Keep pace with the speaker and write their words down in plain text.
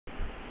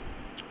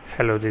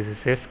Hello, this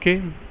is SK.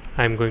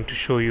 I'm going to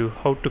show you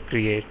how to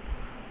create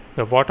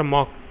the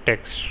watermark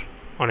text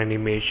on an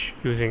image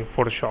using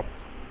Photoshop.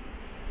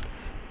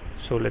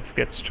 So let's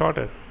get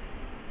started.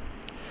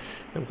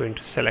 I'm going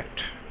to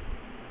select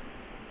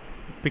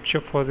a picture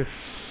for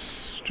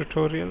this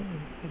tutorial.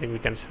 I think we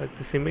can select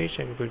this image.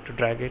 I'm going to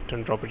drag it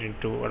and drop it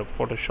into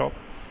Photoshop.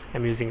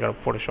 I'm using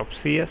Photoshop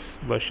CS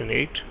version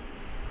 8.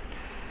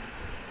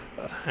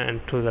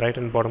 And to the right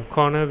and bottom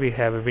corner we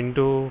have a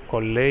window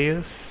called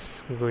layers.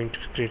 I'm going to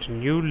create a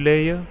new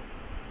layer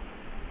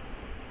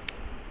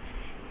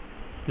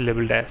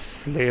labeled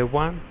as layer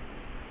 1,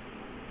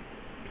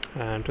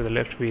 and to the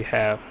left we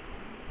have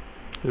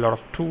a lot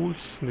of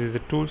tools. This is the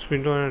tools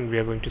window, and we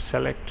are going to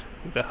select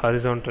the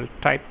horizontal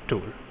type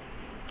tool,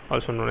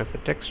 also known as the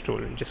text tool.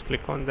 Just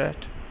click on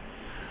that,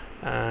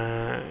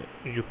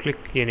 you click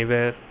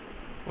anywhere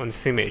on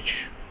this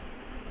image.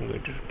 I'm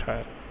going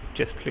to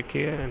just click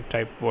here and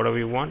type whatever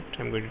you want.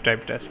 I'm going to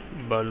type it as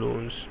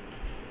balloons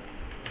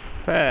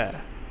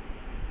fair,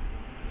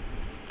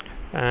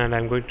 and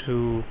I'm going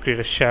to create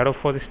a shadow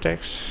for this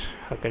text.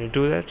 How can you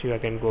do that? You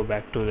can go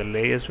back to the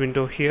layers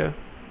window here,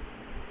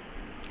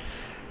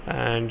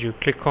 and you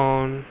click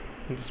on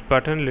this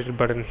button, little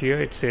button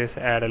here. It says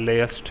add a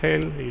layer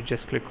style. You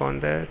just click on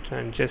that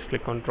and just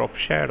click on drop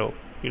shadow.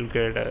 You'll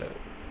get a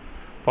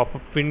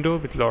pop-up window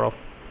with a lot of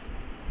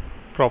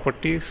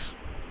properties.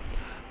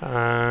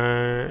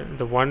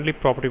 The only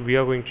property we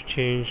are going to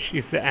change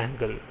is the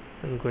angle.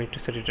 I'm going to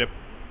set it up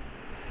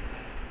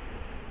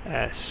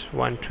as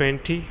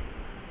 120.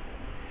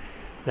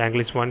 The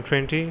angle is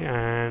 120,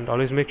 and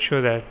always make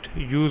sure that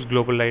use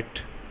global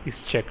light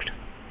is checked.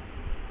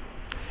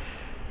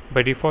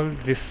 By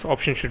default this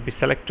option should be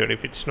selected.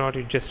 If it's not,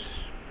 you just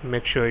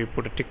make sure you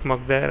put a tick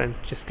mark there and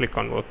just click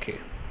on OK.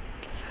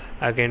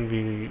 Again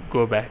we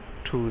go back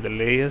to the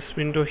layers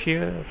window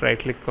here, right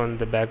click on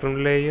the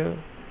background layer.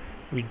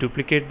 We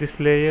duplicate this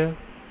layer,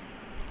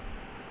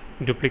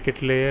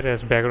 duplicate layer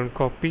as background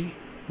copy,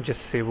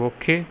 just say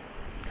OK.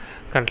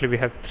 Currently we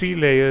have 3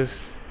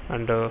 layers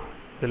under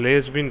the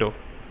layers window.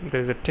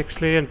 There is a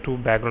text layer and 2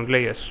 background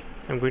layers.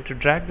 I'm going to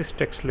drag this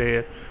text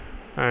layer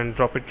and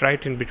drop it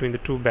right in between the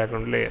 2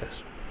 background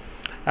layers.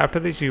 After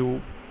this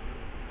you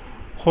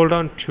hold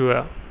on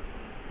to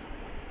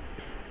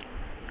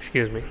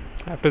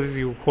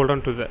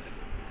the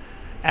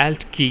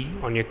Alt key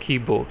on your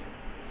keyboard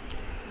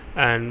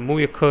and move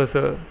your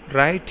cursor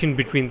right in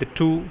between the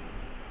 2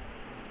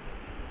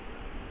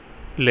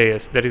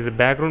 layers, that is the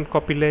background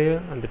copy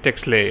layer and the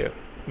text layer.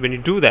 When you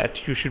do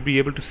that, you should be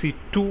able to see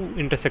 2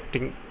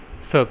 intersecting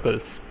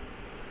circles.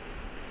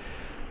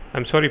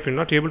 I'm sorry if you're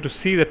not able to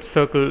see that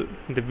circle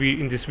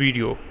in this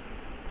video.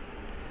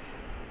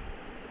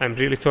 I'm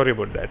really sorry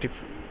about that.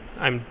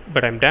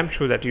 But I'm damn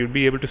sure that you'll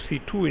be able to see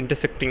 2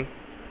 intersecting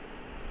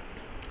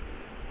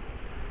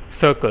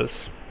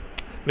circles.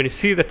 When you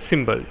see that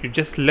symbol, you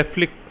just left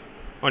click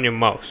on your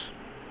mouse,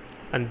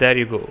 and there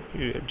you go.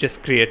 You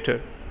just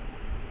created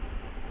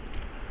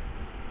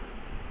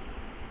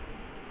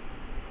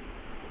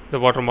the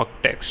watermark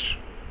text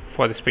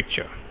for this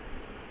picture.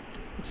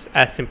 It's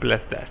as simple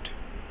as that.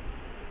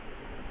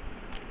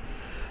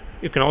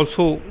 You can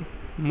also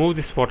move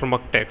this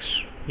watermark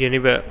text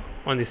anywhere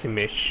on this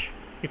image.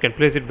 You can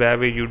place it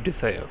wherever you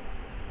desire.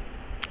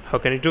 How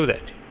can you do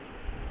that?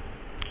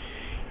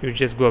 You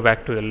just go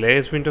back to the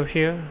layers window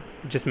here.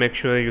 Just make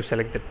sure you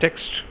select the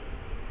text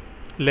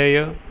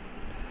layer,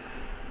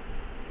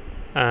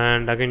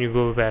 and again you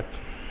go back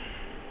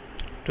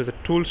to the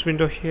tools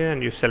window here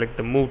and you select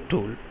the move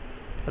tool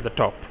at the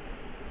top,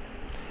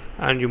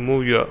 and you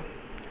move your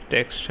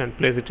text and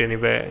place it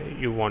anywhere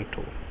you want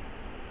to,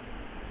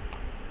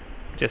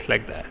 just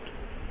like that.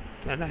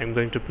 And I'm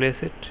going to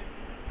place it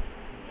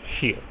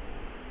here.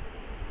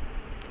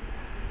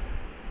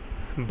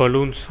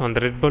 Balloons on the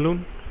red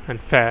balloon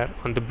and fair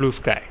on the blue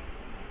sky.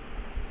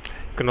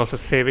 You can also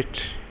save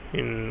it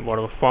in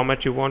whatever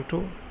format you want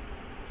to.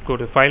 Go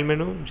to file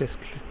menu, just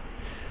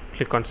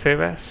click on save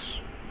as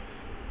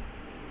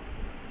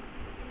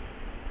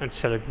and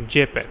select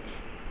JPEG.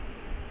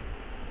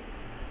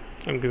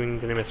 I'm giving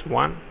the name as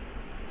 1,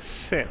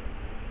 save.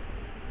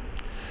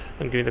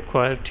 I'm giving the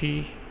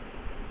quality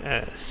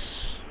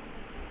as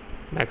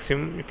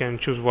maximum. You can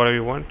choose whatever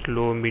you want,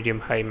 low, medium,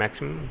 high,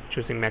 maximum.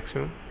 Choosing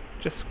maximum,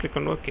 just click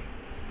on OK,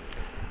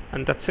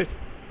 and that's it.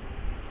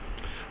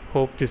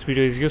 Hope this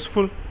video is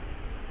useful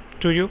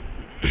to you.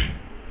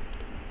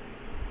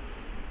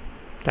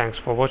 Thanks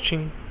for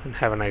watching and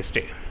have a nice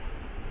day.